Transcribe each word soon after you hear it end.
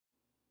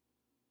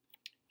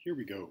Here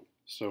we go.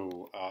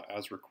 So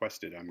as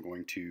requested, I'm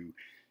going to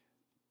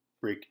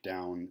break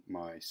down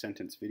my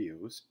sentence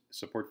videos,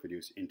 support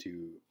videos,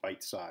 into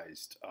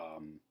bite-sized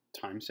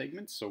time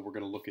segments. So we're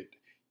going to look at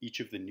each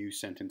of the new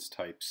sentence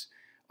types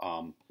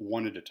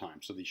one at a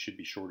time. So these should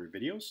be shorter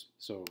videos.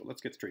 So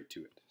let's get straight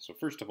to it. So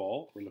first of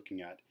all, we're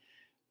looking at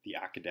the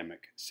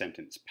academic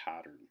sentence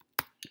pattern.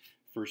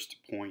 First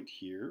point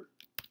here,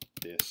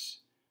 this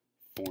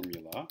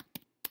formula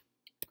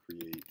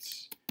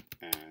creates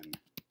an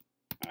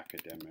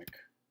academic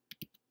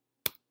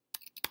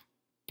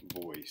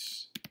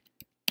voice.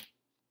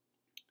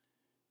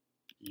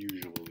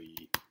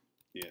 Usually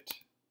it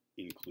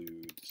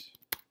includes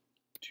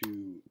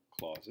two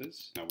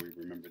clauses. Now we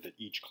remember that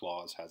each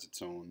clause has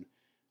its own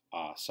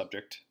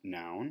subject,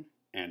 noun,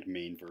 and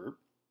main verb,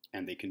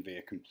 and they convey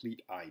a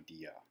complete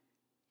idea.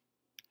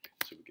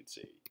 So we could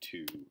say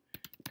two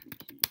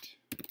complete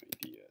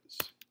ideas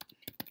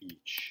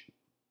each.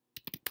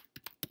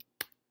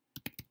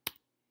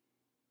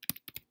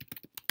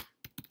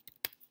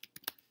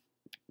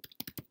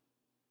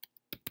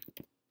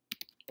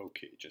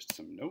 Okay, just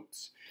some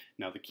notes.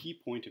 Now the key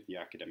point of the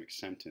academic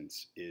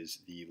sentence is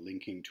the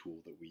linking tool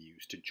that we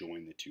use to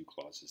join the two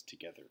clauses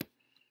together.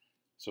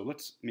 So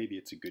maybe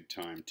it's a good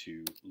time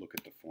to look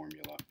at the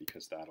formula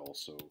because that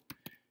also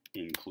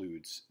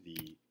includes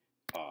the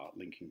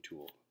linking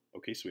tool.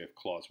 Okay, so we have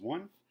clause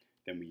 1,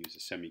 then we use a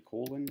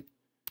semicolon,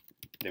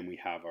 then we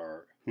have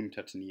our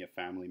Humtatania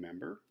family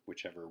member,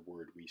 whichever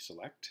word we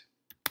select,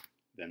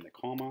 then the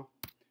comma,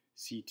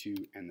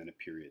 C2, and then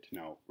a period.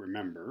 Now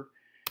remember,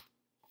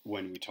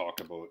 when we talk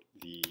about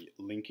the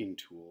linking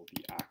tool,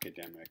 the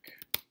academic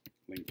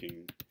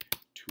linking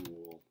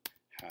tool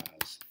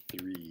has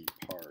 3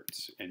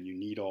 parts, and you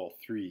need all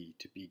 3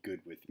 to be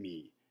good with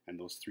me. And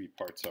those 3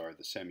 parts are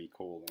the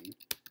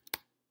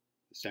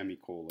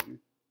semicolon,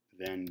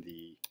 then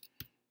the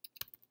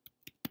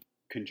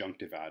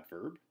conjunctive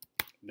adverb,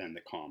 then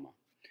the comma.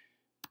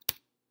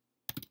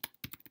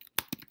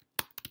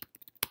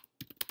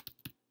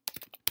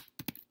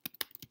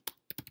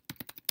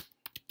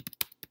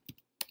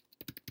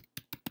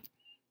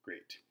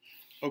 Great.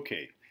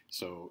 Okay,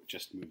 so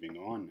just moving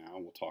on now,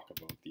 we'll talk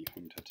about the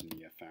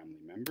Humtatania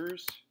family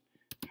members.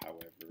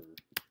 However,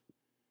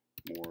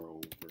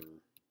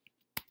 moreover,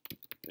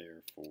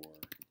 therefore,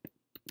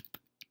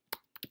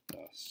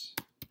 thus,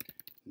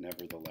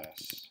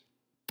 nevertheless,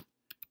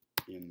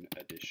 in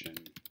addition,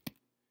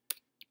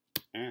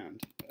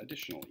 and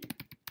additionally.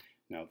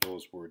 Now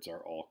those words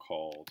are all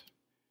called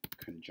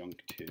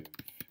conjunctive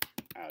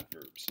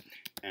adverbs,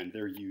 and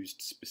they're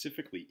used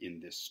specifically in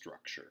this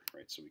structure,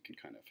 right? So we can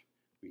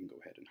go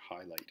ahead and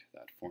highlight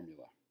that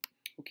formula.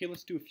 Okay,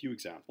 let's do a few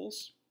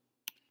examples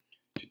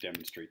to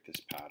demonstrate this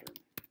pattern.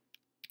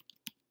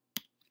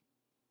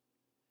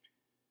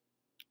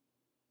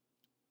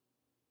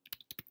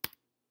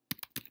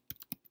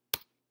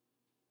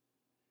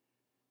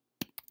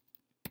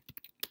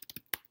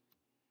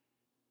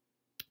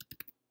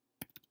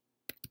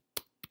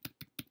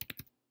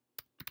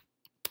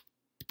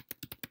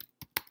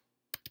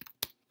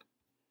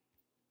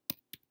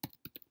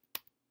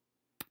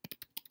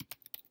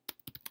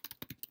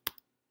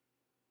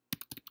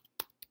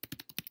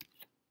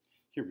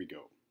 Here we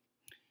go.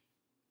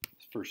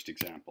 First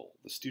example,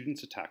 the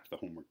students attacked the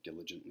homework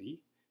diligently,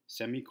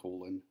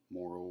 semicolon,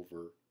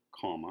 moreover,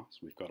 comma. So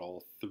we've got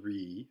all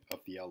 3 of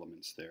the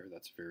elements there.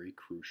 That's very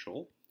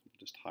crucial. We'll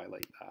just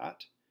highlight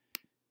that.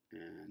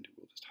 And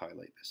we'll just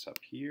highlight this up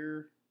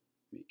here,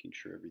 making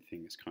sure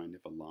everything is kind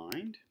of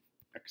aligned.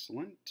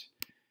 Excellent.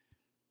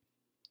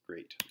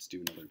 Great. Let's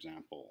do another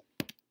example.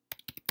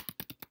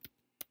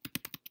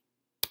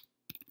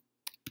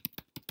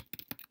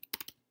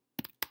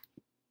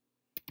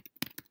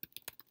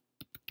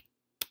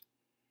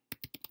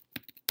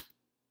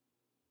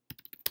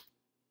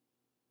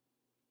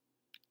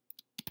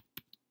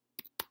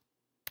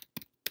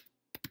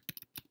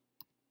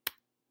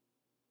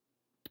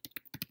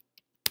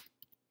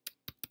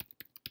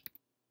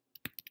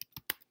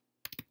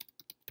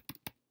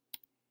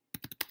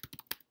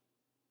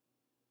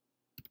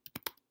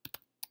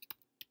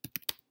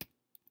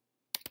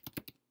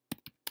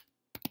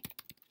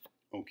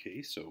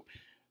 Okay, so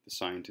the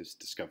scientists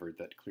discovered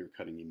that clear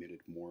cutting emitted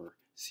more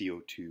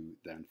CO2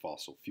 than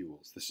fossil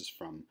fuels. This is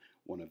from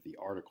one of the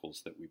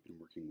articles that we've been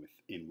working with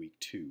in week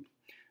 2.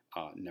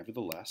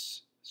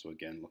 Nevertheless, so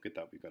again, look at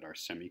that. We've got our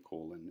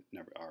semicolon,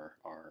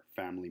 our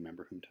family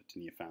member,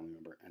 Humtatania family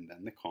member, and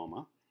then the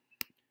comma.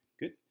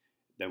 Good.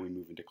 Then we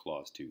move into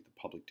clause 2. The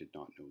public did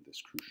not know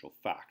this crucial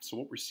fact. So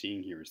what we're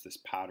seeing here is this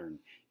pattern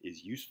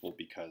is useful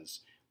because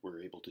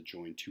we're able to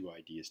join 2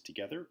 ideas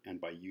together, and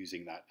by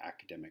using that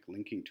academic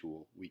linking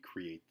tool, we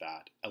create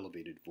that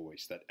elevated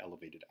voice, that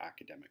elevated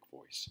academic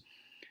voice.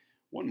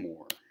 One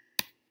more.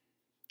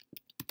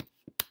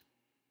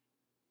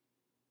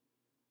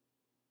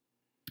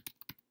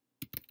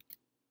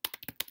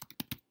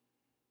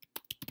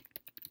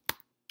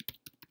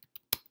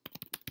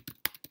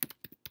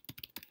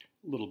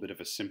 A little bit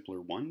of a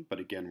simpler one, but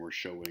again, we're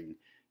showing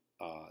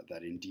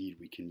that indeed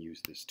we can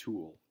use this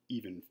tool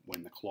even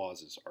when the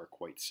clauses are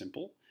quite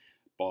simple.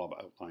 Bob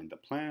outlined the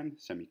plan,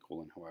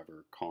 semicolon,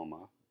 however,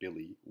 comma,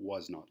 Billy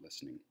was not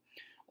listening.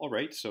 All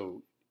right,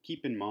 so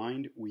keep in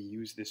mind we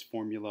use this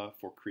formula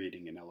for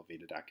creating an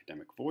elevated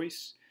academic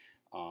voice.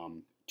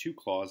 2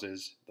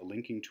 clauses, the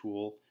linking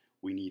tool.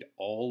 We need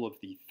all of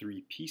the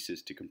 3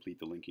 pieces to complete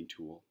the linking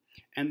tool.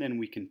 And then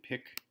we can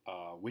pick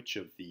which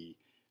of the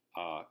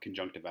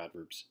conjunctive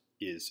adverbs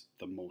is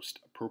the most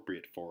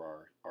appropriate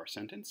for our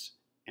sentence.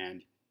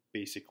 And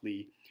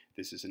basically,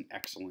 this is an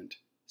excellent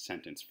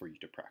sentence for you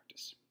to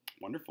practice.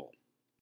 Wonderful.